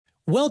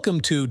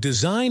Welcome to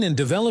Design and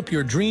Develop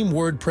Your Dream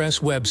WordPress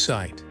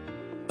Website,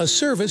 a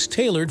service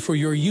tailored for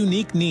your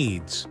unique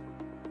needs.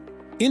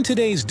 In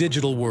today's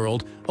digital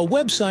world, a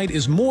website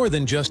is more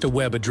than just a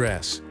web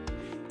address.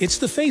 It's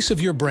the face of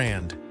your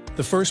brand,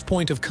 the first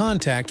point of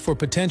contact for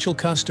potential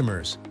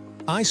customers.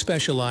 I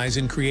specialize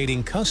in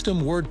creating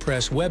custom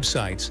WordPress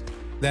websites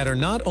that are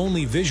not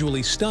only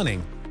visually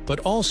stunning, but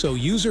also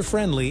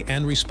user-friendly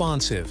and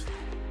responsive.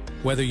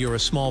 Whether you're a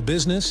small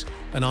business,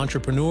 an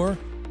entrepreneur,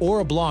 or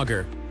a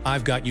blogger,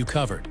 I've got you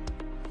covered.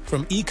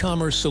 From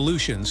e-commerce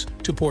solutions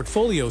to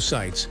portfolio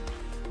sites,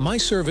 my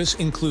service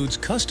includes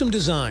custom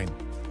design,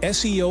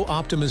 SEO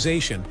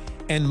optimization,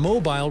 and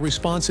mobile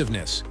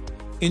responsiveness,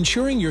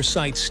 ensuring your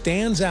site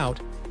stands out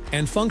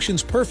and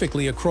functions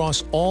perfectly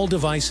across all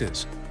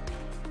devices.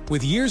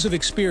 With years of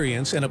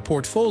experience and a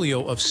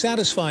portfolio of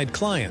satisfied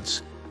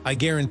clients, I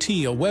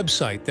guarantee a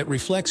website that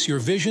reflects your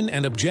vision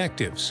and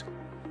objectives.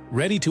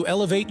 Ready to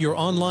elevate your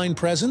online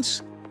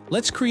presence?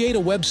 Let's create a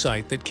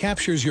website that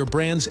captures your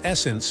brand's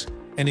essence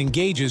and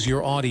engages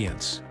your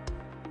audience.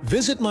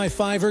 Visit my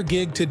Fiverr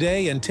gig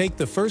today and take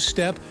the first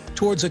step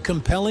towards a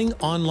compelling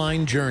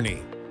online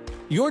journey.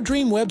 Your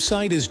dream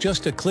website is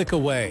just a click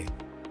away.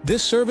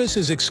 This service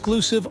is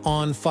exclusive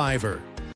on Fiverr.